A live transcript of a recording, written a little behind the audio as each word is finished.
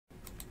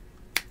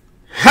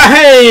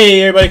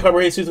Hey everybody,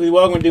 Carbureted Suits,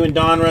 welcome. We're doing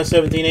Donruss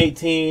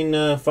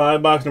 17-18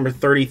 5 box number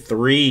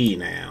 33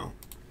 now.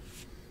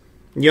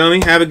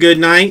 Yummy, have a good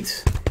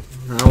night.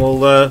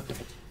 I'll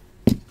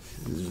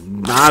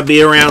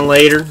be around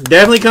later.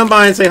 Definitely come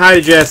by and say hi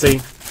to Jesse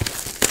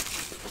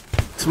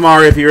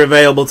tomorrow if you're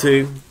available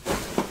to.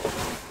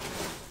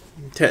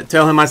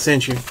 Tell him I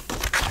sent you.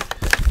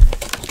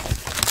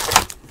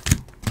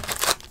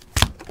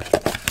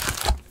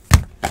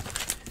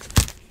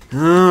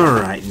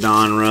 Alright,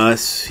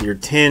 Donruss. Your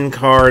 10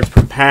 cards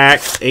per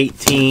pack,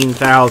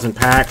 18,000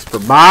 packs per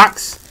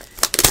box.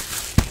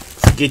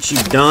 Let's get you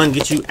done,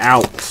 get you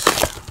out.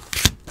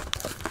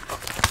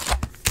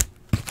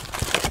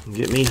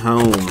 Get me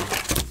home.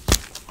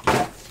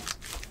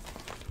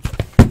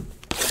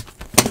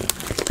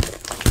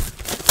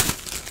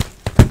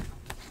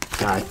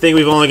 I think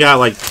we've only got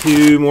like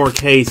 2 more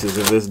cases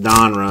of this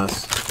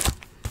Donruss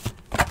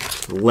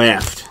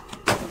left,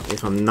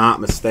 if I'm not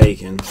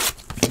mistaken.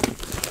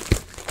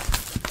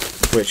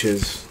 Which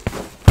is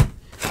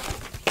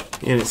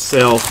in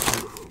itself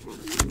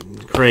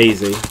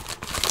crazy.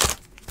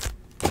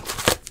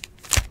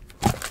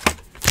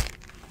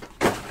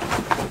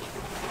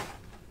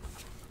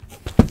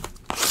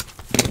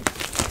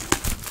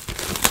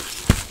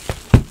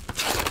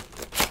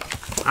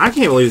 I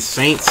can't believe the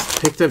Saints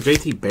picked up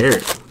JT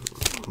Barrett.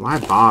 Why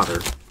bother?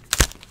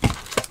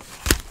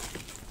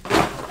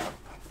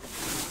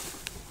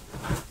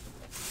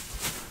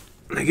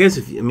 I guess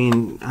if I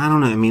don't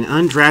know.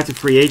 Undrafted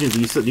free agents.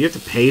 Do you have to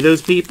pay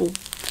those people?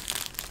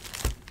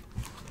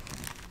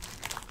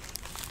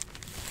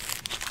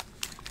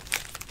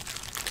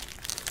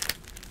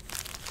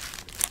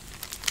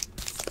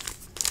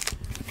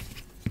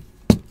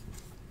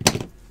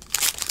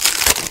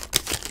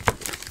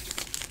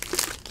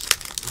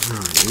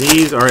 Alright,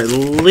 these are at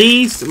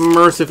least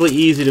mercifully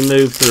easy to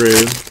move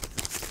through.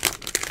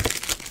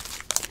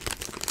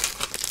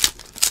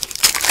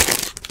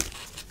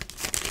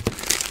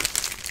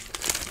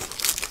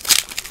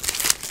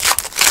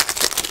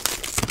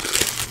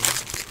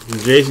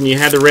 Jason, you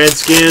had the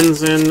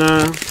Redskins in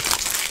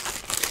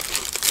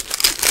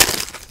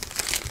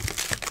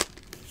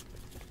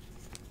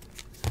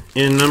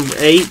number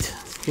 8.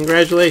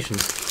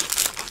 Congratulations.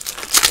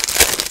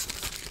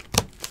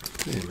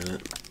 Wait a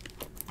minute.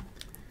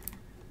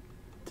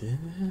 Did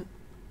it?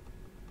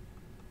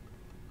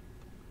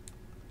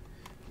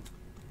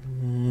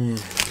 Yeah,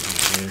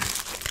 okay.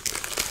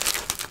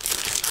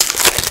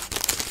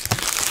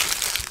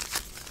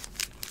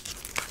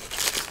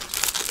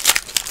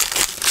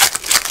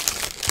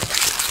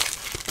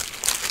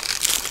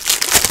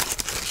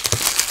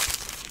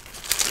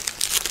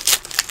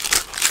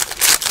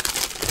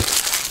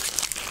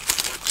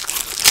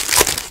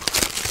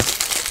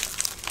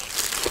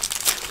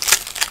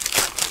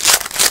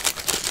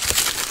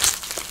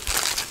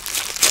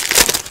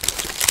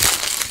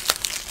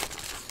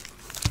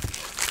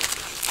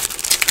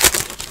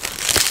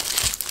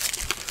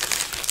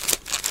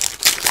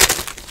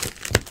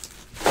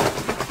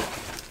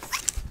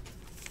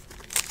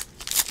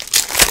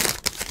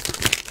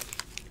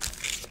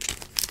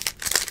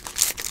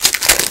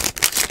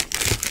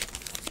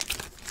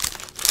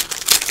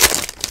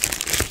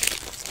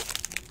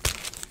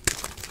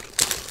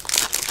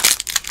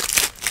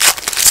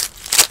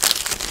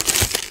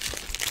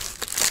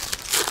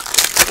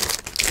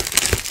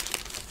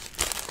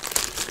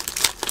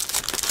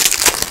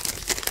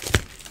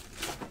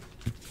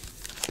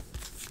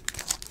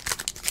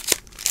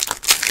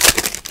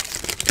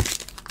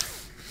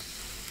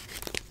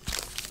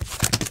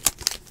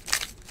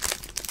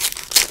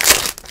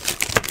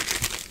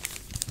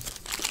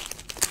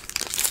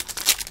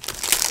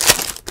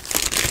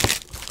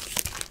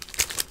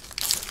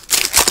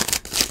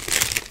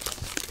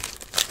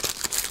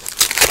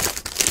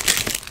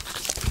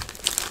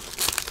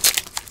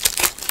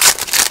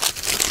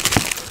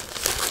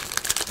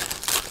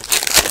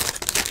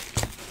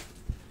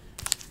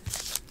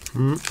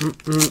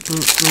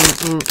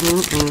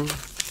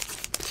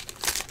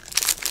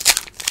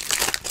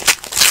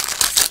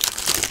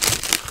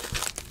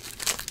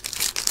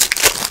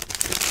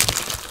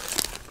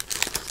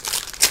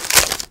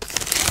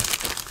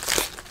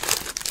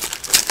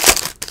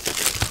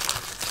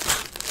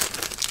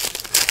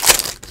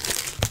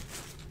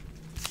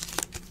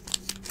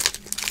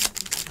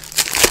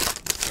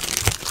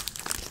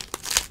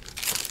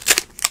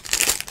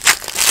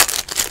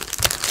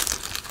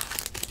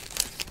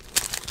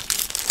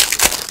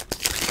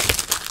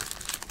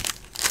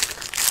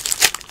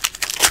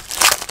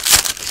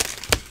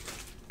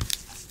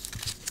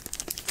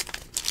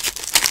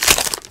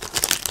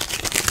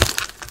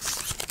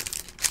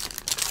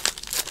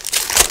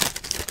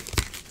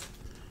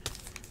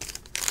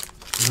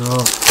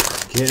 Oh,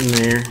 getting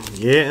there,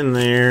 getting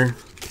there.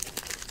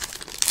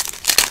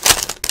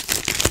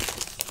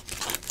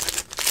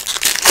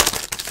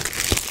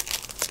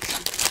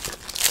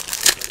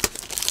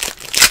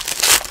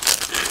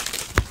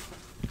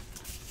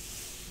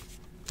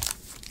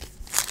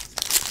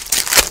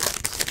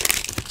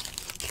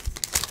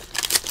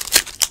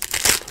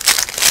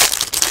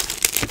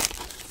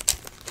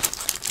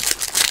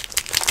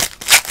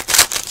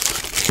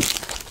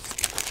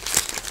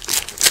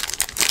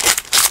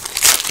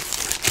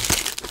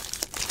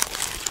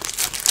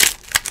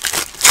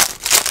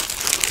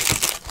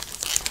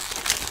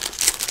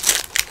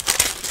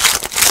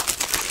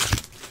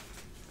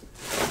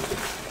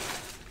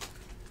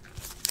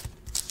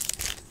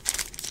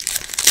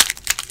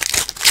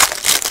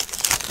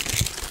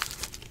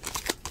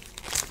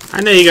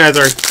 I know you guys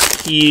are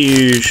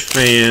huge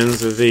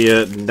fans of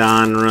the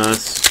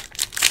Donruss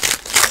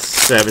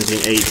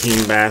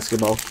 17-18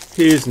 basketball.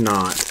 Who's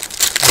not?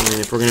 I mean,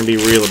 if we're going to be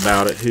real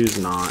about it, who's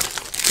not?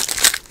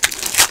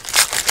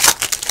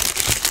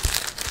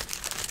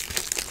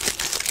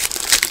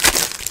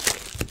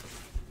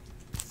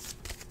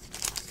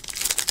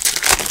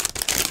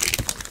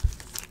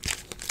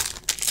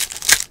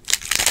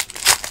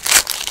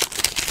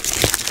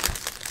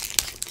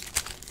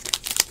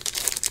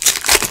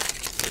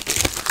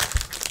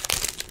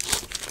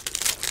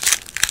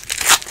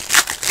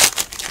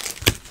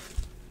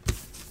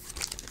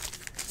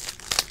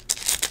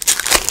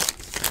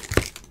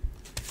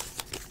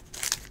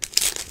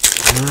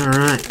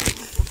 Alright,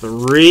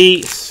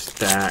 3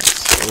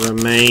 stacks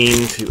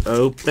remain to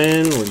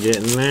open. We're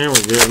getting there,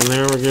 we're getting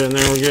there, we're getting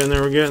there, we're getting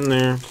there, we're getting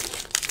there.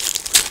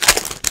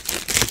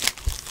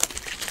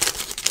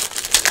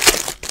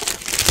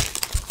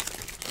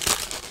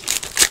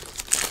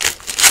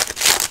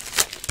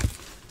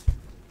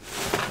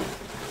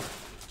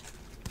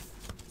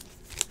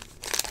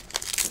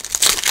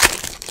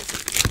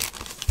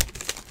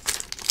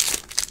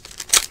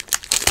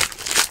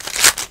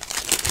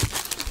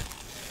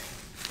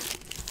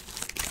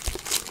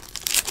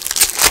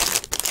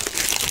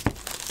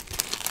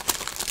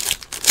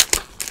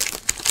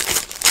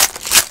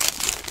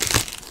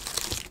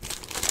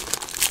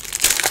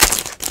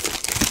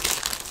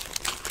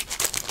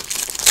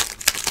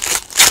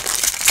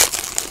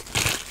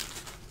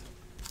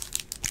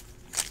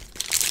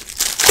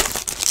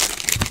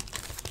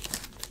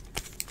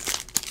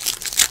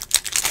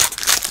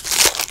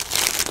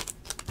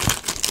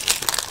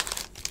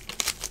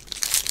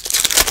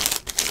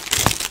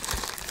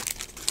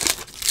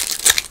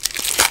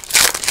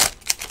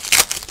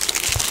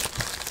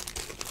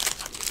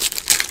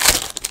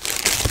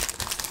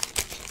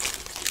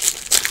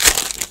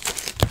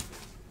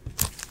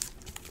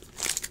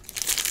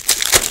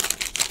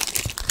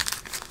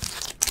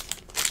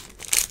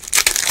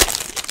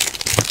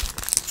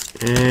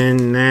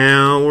 And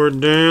now we're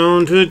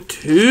down to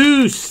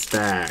 2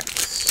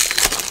 stacks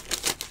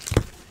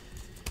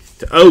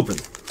to open.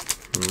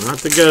 Not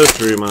to go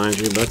through, mind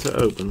you, but to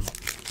open.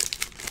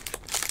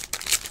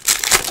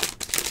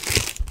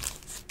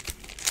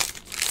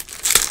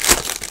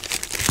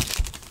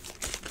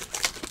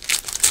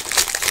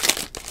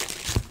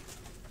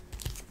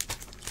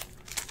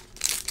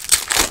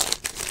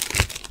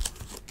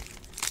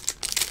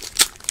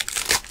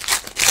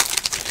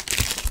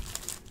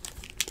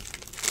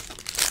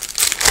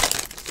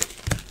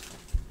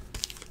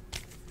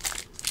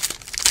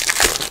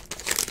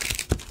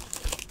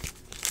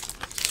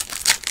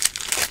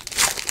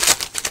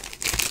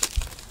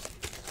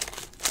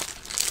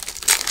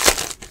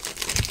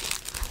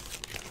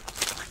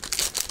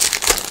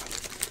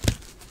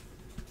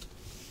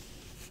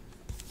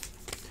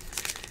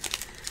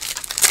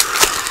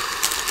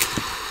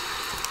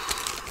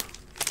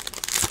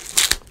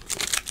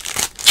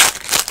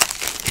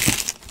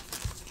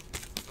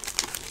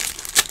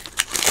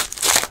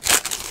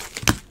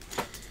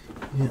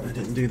 Yeah, I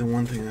didn't do the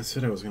one thing I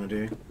said I was going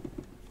to do.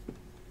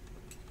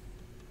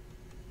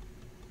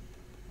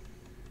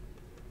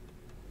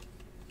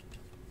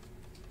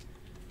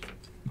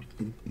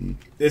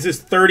 This is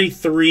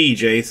 33,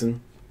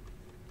 Jason.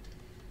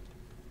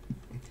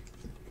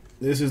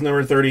 This is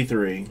number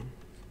 33.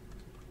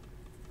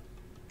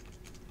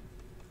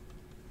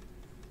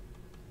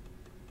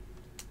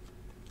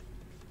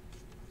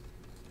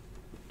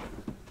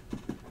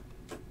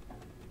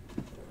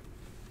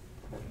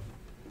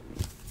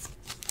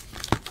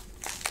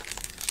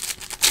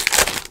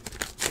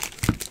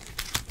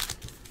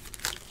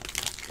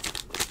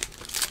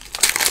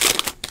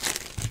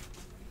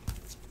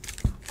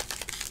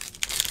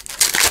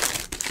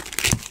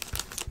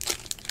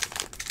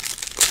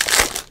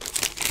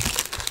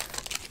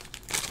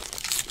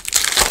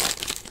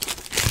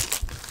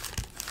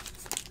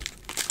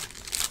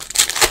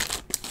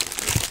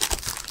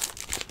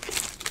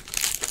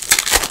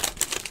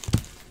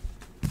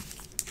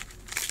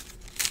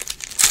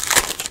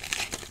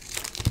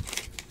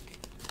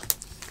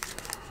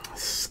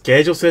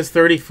 Schedule says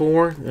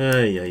 34.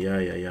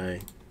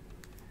 Ay.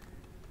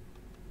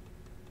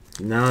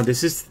 No,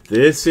 this is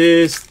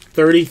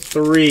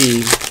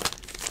 33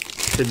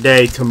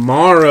 today.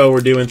 Tomorrow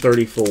we're doing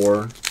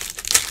 34.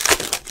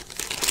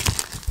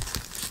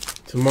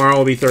 Tomorrow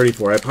will be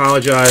 34. I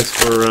apologize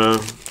for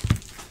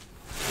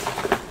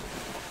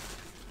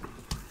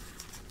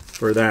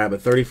that,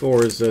 but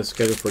 34 is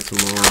scheduled for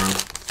tomorrow.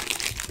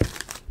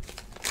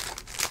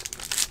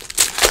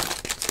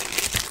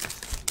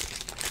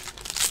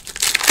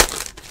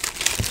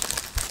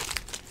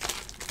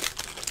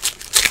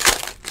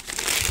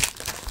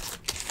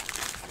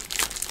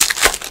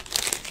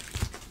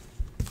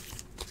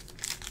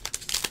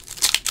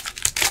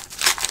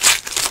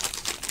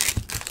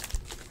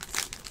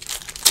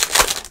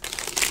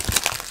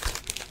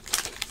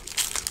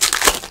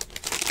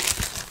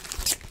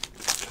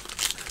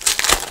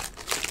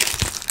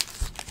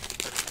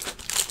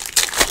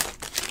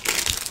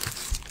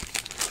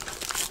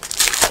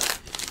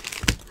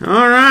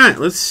 All right,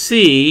 let's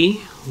see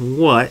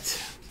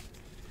what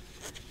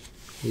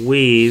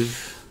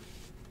we've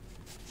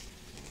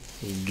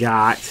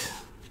got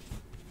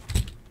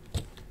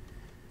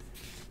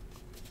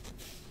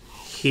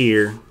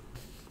here.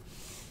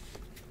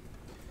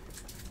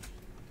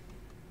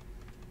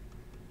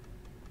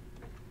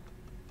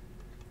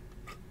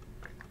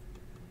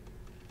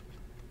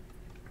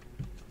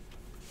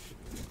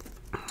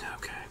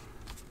 Okay.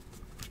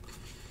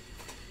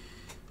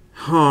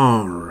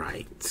 All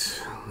right.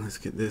 Let's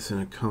get this in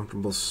a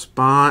comfortable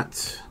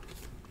spot.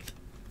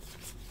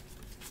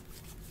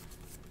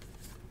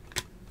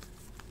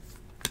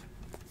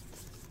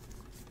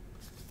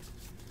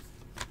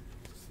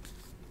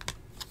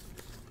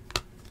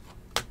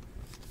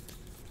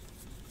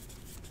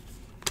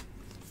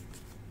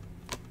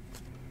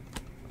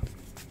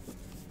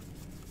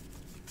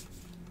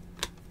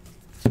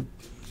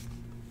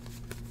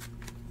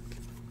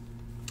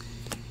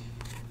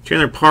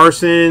 Chandler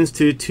Parsons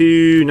to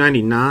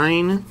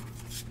 299.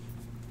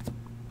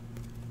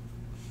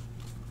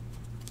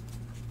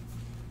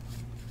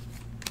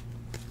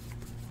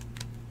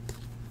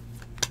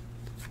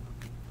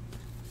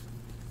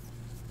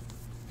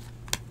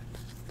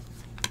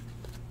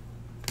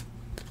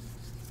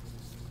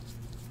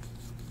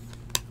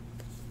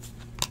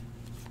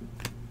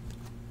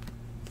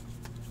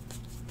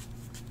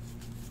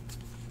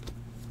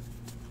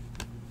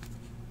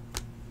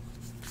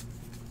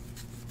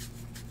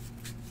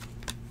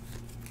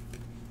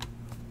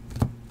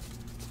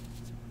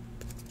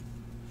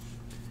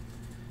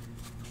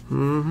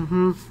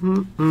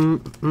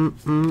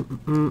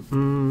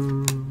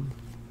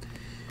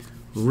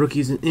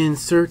 Rookies and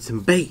inserts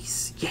and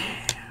base.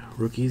 Yeah.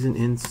 Rookies and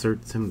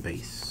inserts and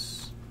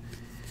base.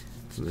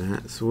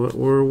 That's what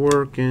we're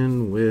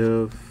working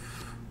with.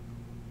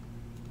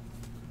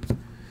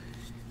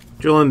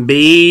 Joel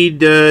Embiid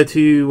to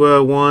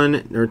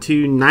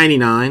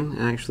 299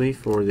 actually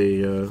for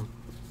the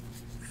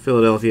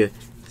Philadelphia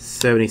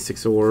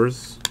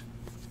 76ers.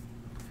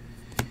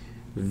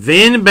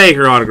 Vin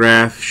Baker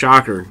autograph,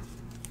 shocker,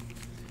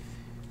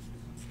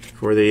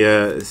 for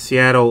the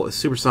Seattle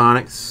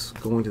Supersonics,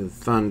 going to the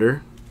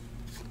Thunder.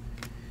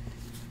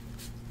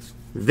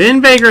 Vin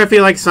Baker, I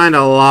feel like, signed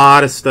a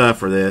lot of stuff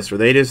for this, or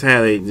they just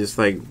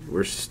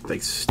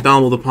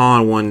stumbled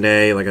upon one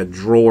day like a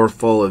drawer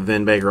full of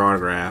Vin Baker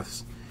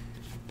autographs,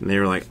 and they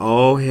were like,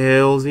 "Oh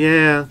hells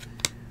yeah,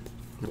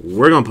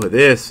 we're gonna put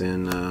this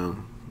in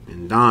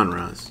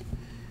Donruss."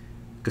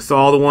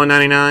 Gasol to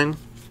 199.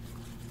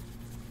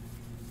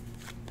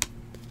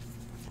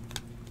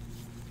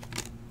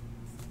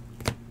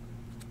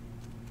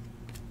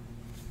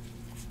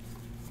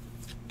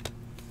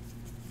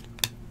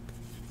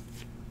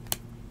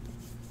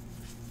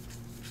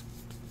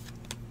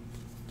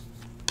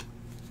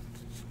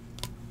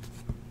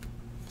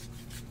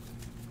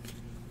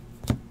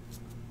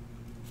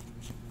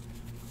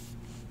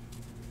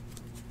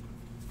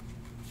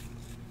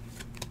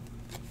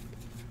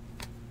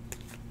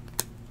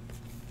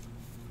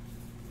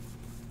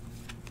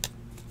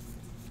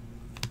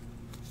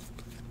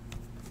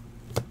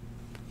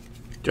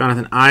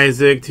 Jonathan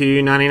Isaac to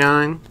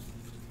 299.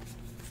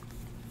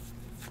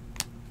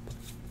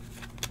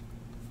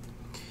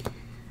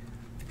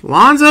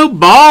 Lonzo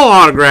Ball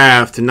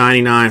autograph to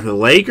 99 for the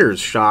Lakers.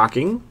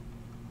 Shocking.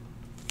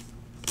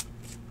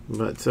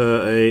 But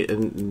a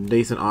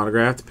decent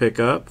autograph to pick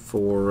up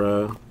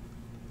for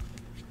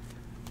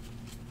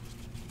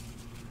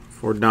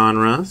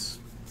Donruss.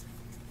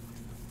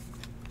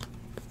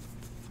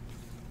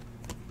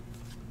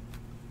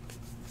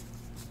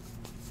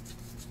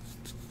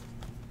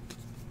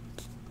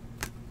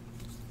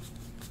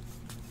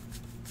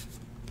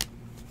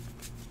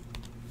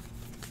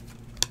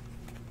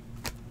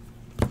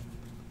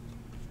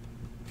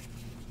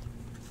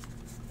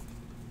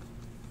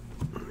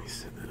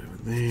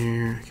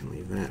 There, I can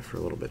leave that for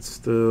a little bit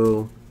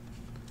still.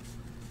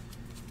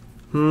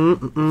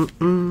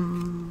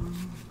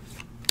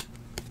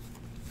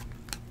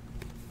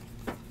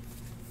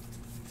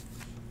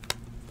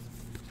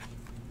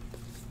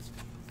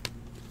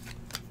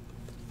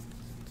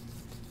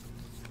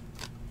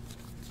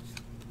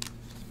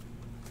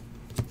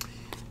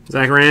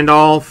 Zach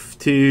Randolph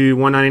to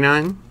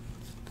 199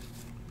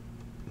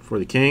 for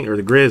the King or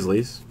the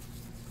Grizzlies.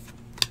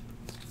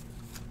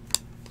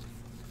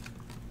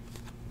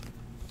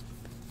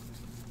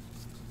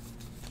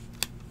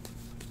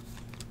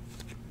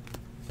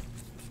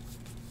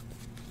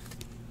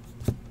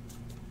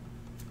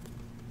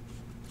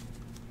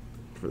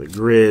 For the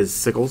Grizz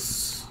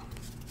Sickles.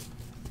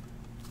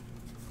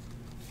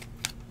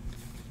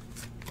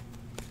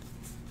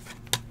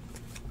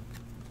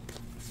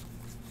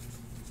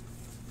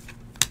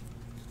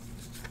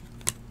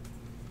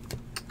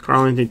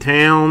 Karl-Anthony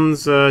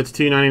Towns to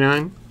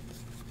 299.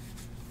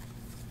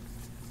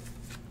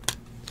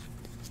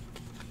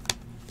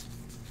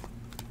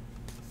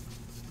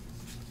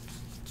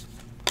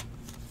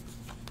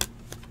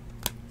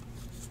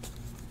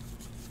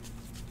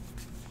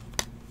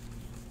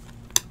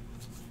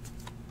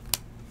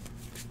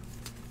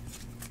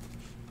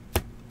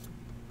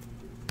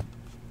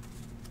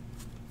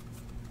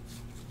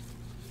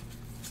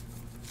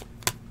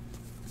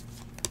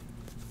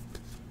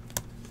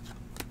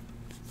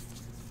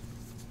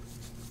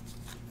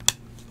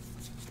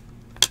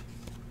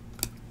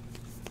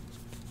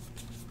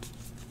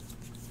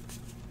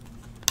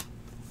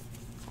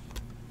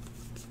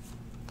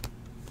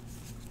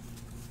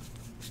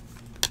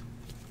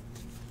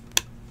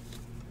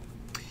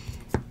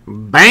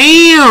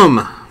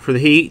 Bam! For the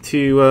Heat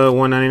to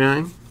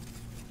 199.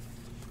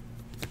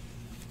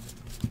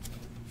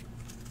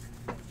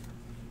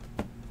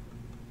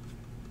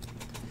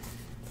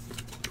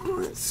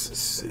 Let's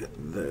set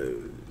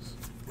those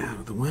out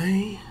of the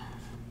way.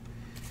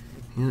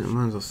 Yeah,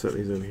 might as well set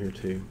these over here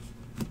too.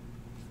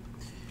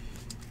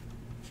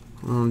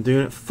 I'm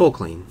doing it full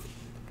clean.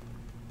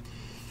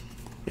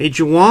 A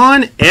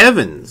Juwan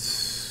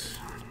Evans,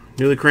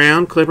 newly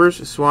crowned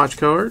Clippers swatch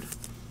card.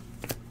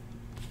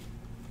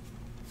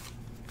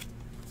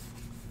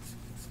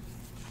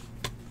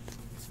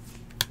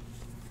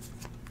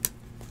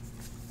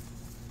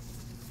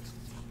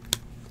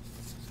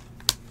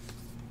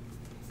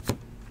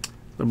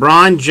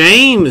 LeBron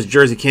James,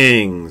 Jersey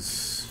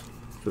Kings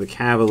for the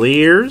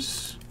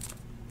Cavaliers.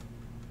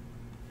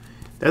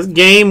 That's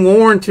game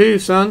worn too,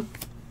 son.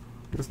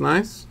 That's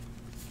nice.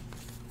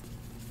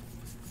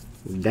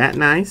 That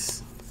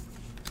nice.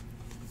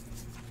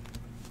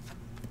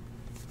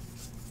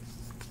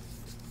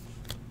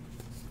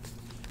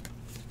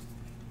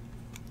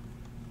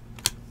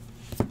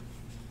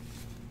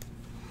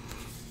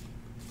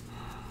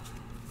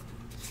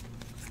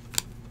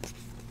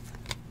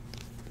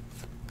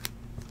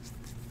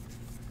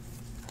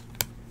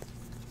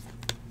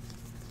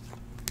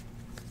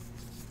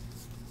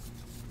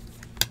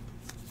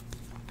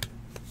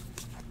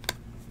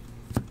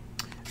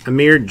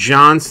 Amir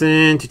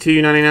Johnson to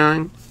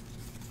 299.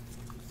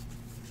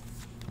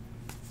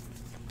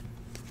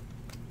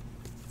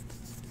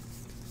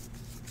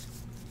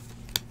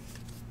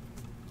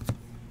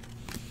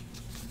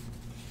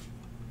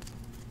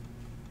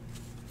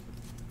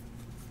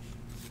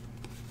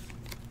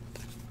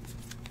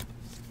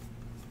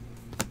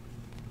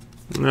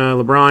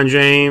 LeBron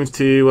James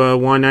to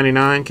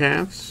 199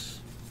 Cavs.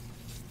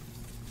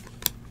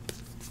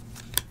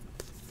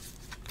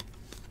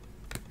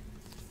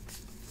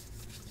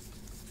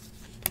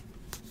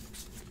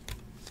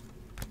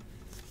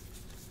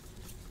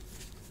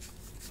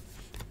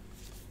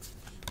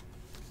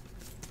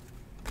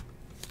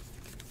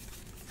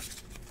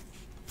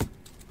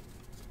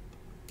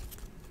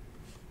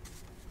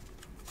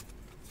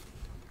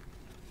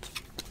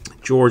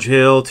 George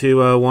Hill to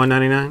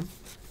 199.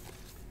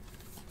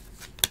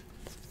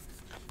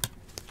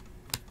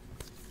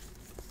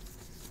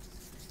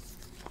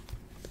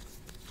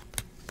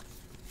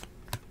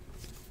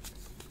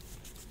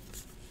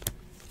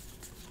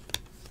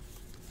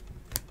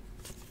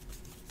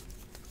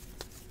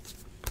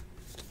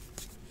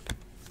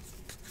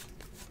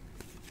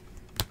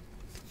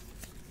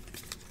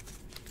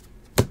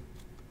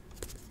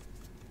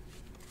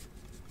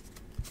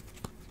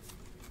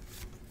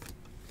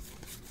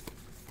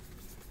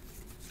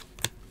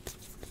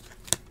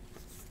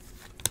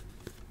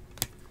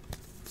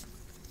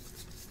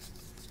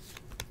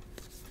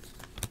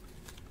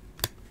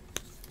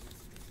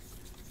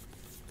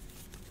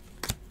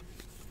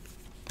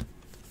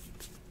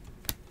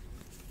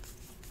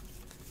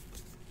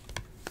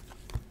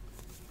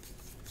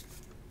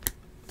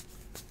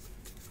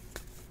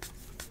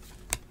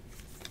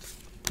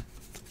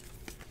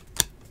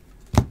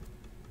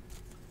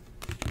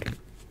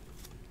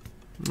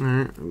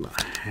 Alright,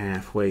 about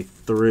halfway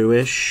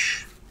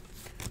through-ish.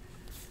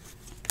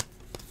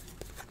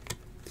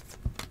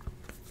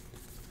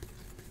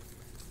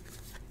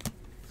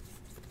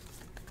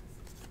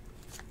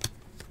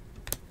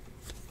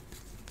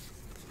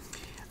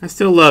 I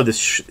still love this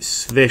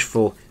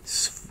swishful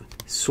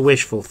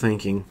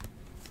thinking.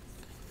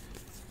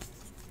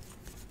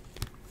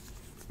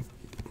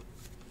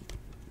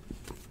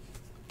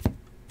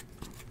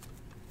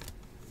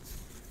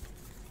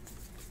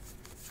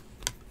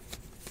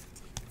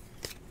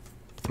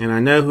 And I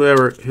know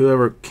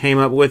whoever came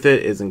up with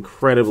it is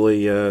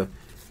incredibly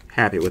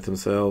happy with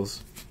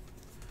themselves,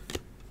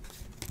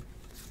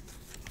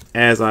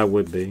 as I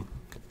would be.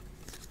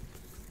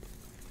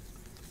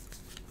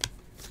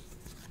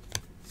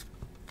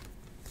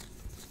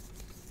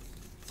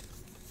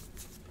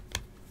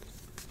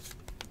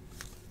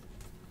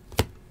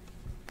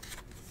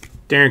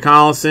 Darren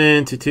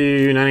Collison to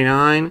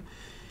 299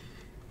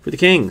 for the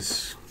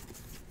Kings.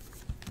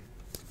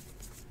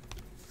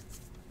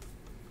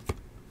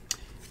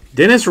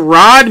 Dennis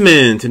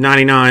Rodman to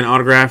 99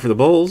 autograph for the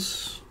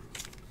Bulls.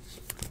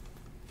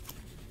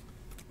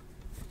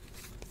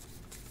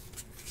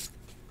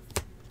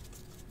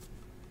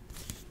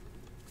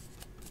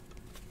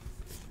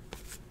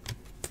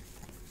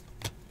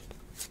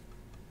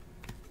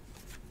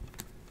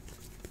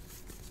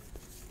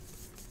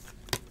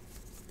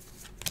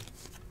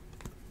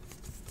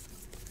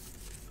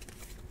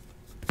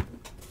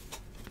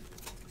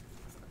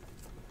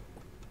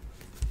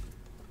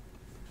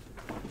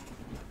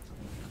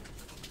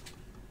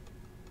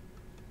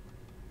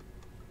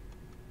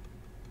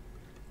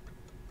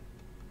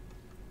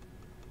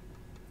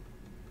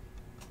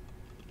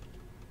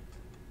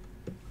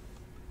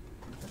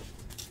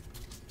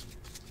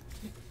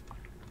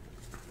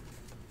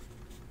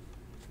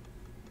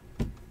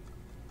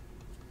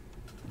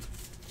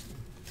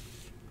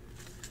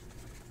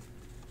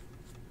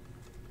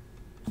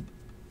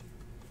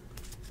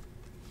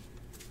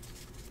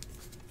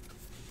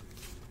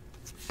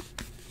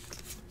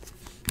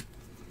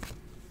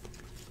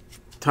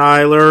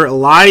 Tyler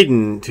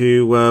Lydon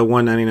to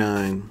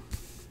 199.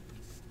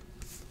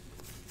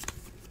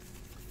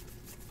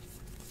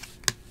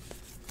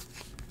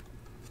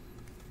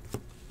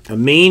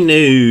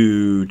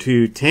 Aminu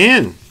to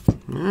 10.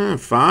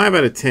 5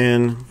 out of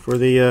 10 for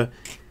the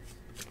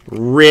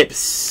Rip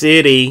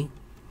City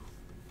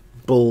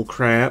bull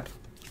crap.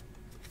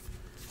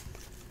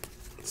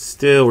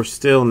 We're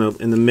still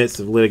in the midst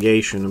of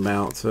litigation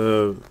about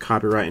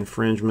copyright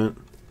infringement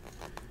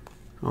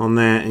on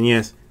that, and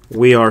yes,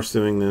 we are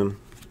suing them.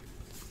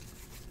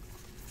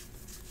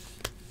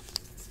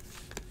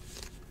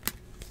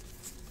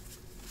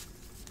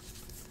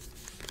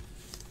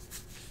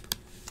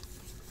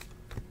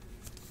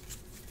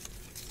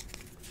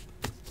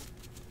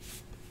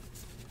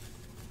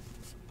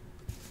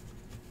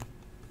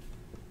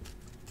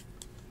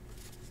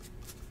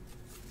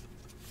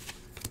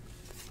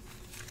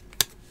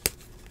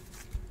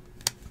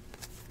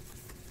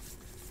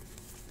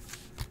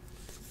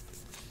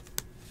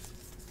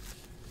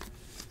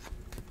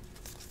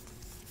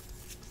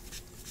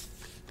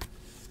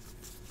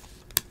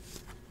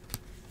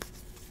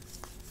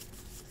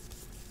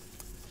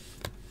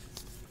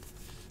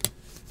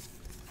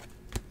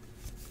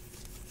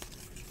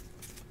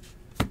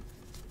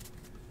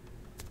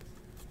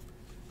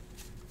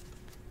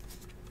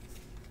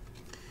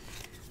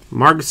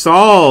 Marc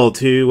Gasol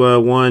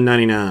to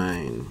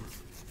 199.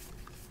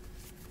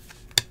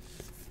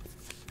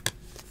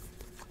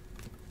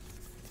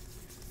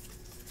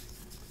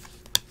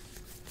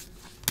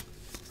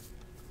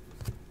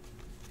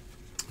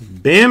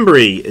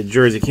 Bembry,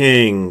 Jersey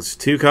Kings,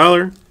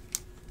 2-color.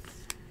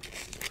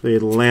 The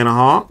Atlanta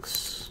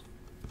Hawks.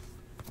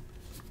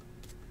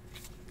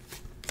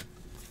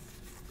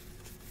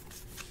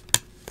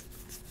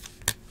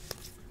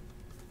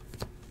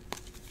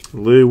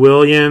 Lou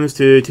Williams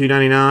to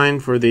 299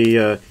 for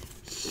the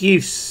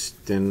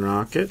Houston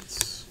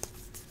Rockets.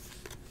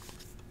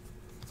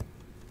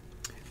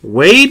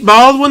 Wade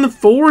Baldwin, the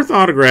 4th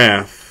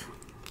autograph.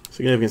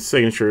 Significant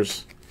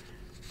signatures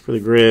for the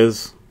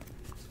Grizz.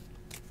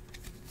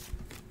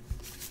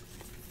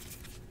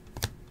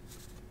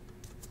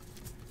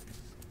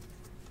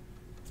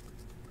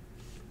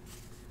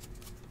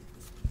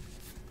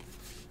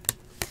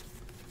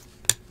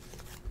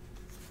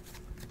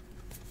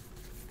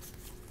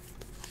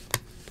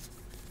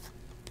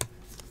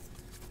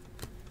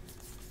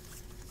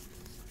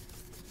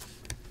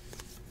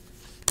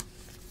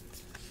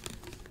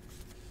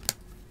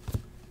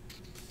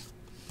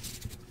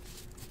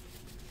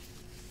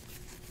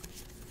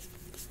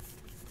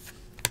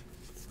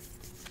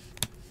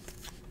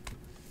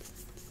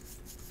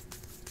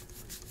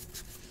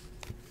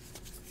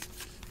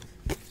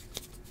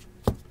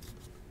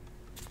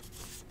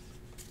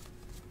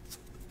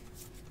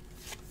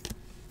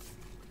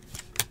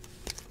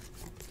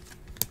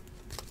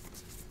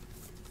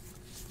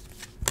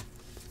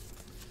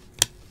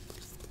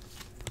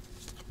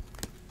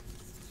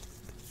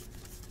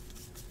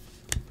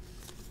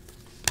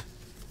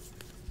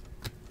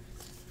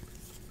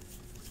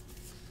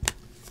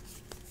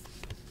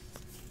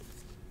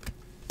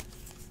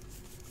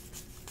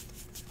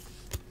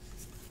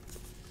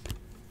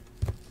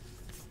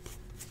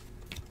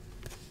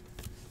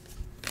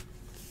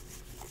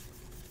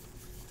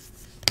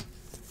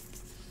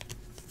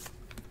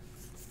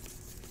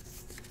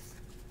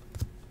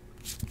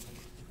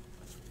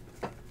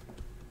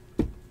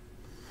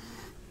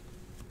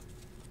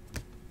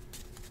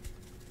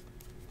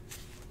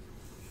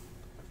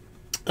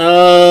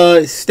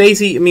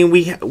 Stacy, I mean,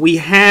 we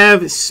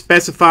have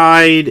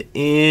specified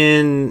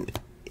in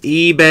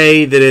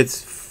eBay that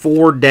it's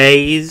 4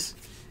 days,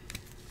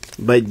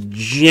 but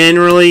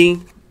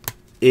generally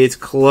it's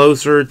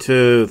closer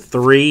to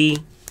 3.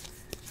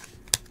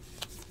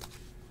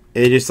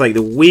 It just like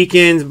the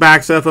weekends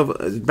back stuff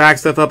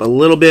up a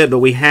little bit, but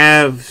we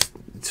have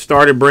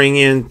started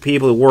bringing in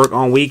people to work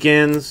on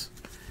weekends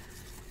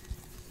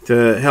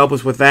to help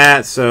us with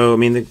that. So I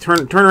mean, the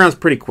turnaround's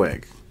pretty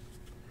quick.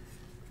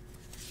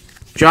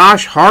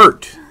 Josh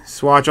Hart,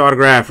 swatch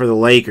autograph for the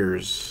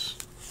Lakers.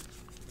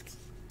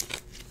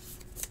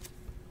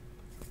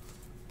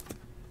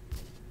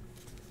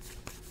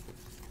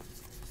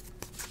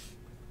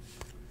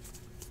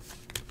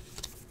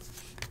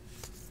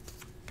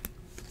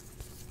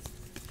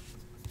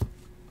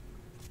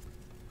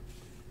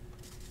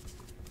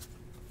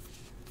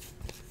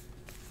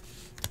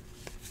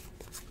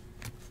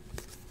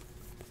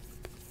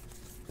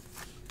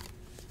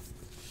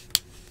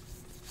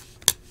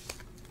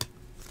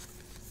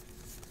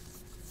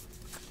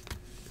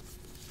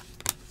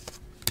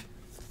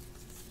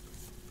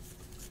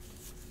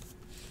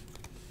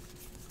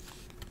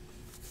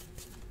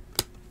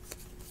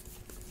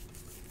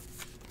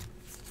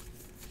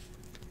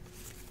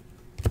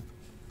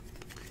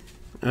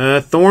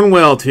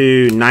 Thornwell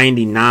to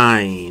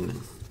 99.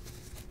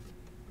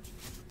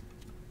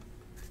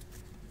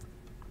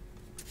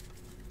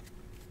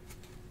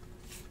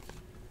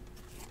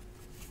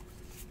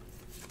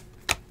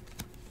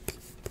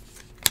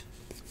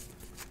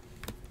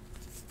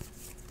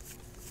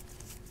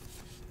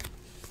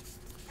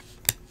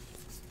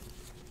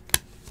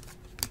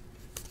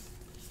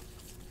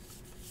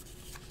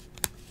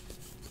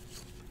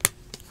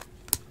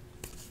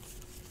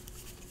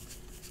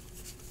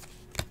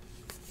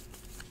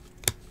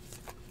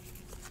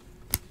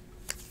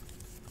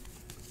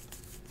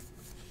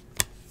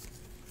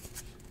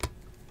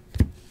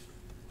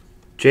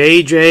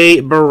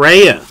 J.J.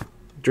 Barea,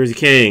 Jersey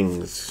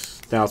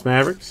Kings, Dallas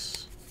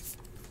Mavericks.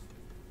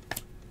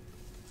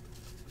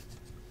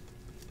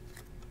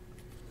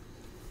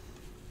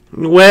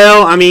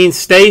 Well, I mean,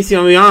 Stacy,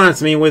 I'll be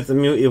honest. I mean,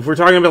 if we're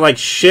talking about like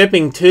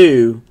shipping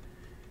too,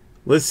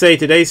 let's say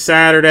today's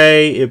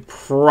Saturday, it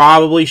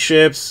probably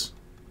ships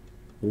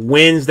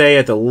Wednesday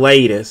at the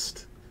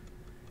latest.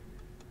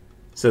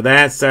 So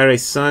that's Saturday,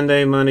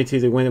 Sunday, Monday,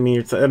 Tuesday,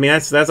 Wednesday. I mean,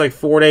 that's like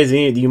 4 days.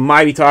 You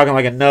might be talking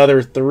like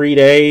another 3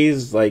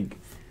 days, like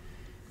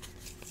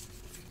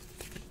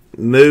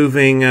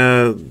moving,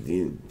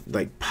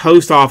 like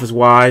post office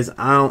wise.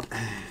 I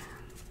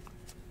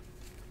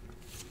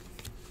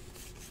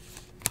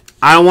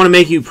don't want to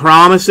make you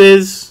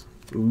promises,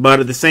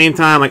 but at the same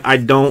time, like I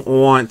don't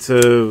want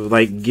to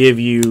like give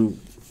you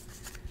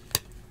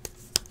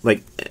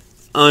like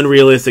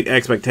unrealistic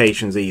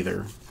expectations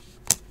either.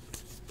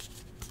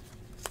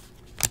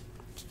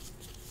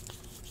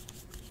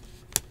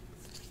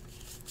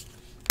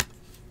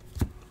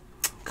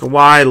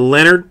 Kawhi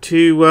Leonard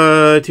to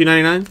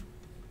 $2.99.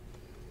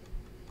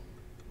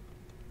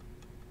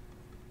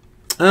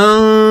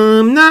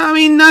 No, I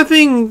mean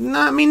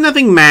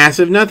nothing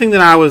massive, nothing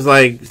that I was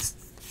like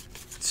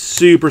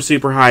super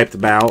hyped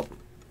about.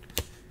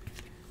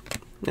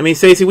 I mean,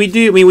 Stacey, we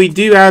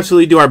do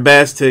absolutely do our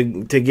best to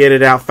get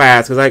it out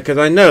fast because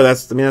I know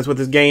that's what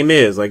this game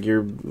is. Like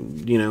a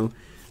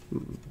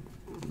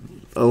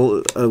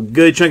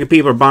good chunk of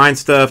people are buying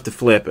stuff to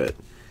flip it.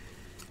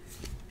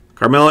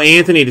 Carmelo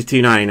Anthony to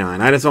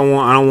 $2.99. I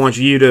don't want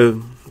you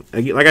to,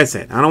 like I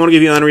said, I don't want to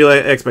give you unreal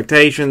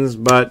expectations,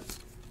 but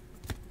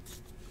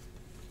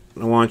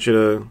I want you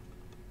to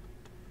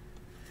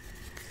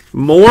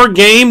more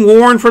game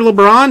worn for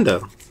LeBron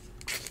though.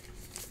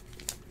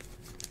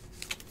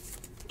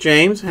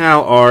 James,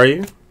 how are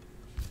you?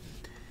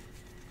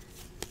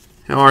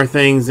 How are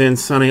things in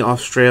sunny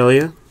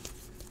Australia?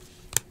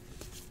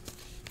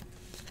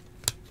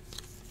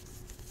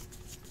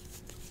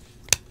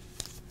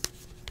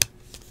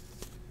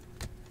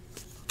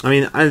 I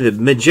mean,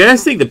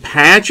 the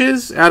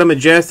patches out of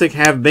Majestic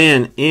have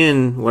been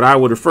in what I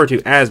would refer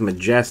to as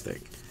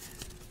Majestic.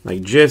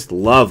 Like, just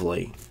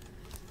lovely.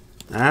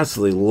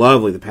 Absolutely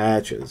lovely, the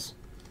patches.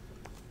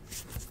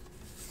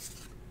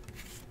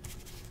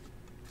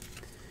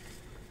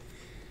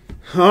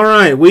 All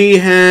right, we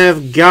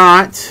have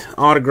got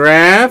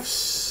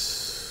autographs.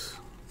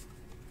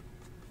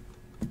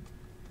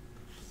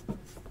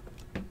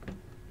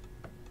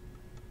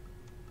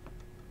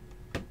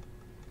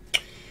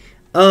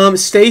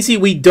 Stacy,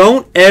 we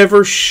don't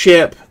ever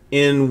ship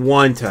in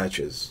one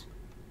touches.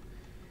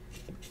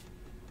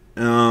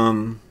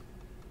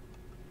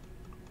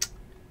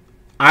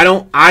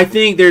 I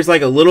think there's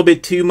like a little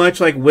bit too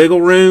much like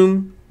wiggle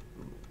room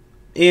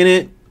in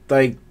it,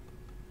 like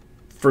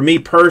for me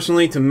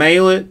personally to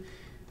mail it.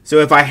 So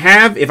if I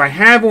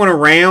have one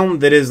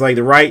around that is like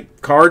the right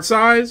card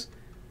size,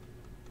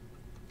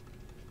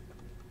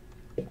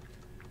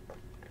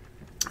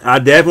 I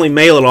definitely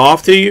mail it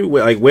off to you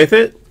like with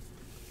it.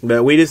 But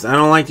I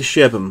don't like to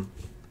ship them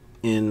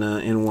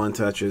in one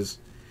touches.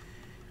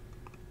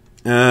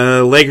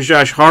 Lakers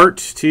Josh Hart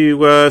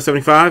to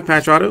 75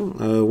 patch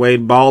auto.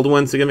 Wade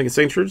Baldwin significant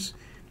signatures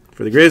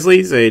for the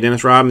Grizzlies. A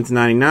Dennis Rodman to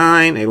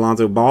 99. A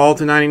Lonzo Ball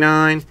to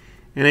 99,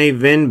 and a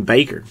Vin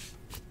Baker.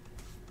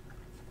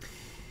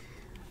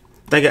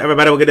 Thank you,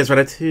 everybody. We'll get this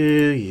right to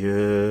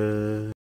you.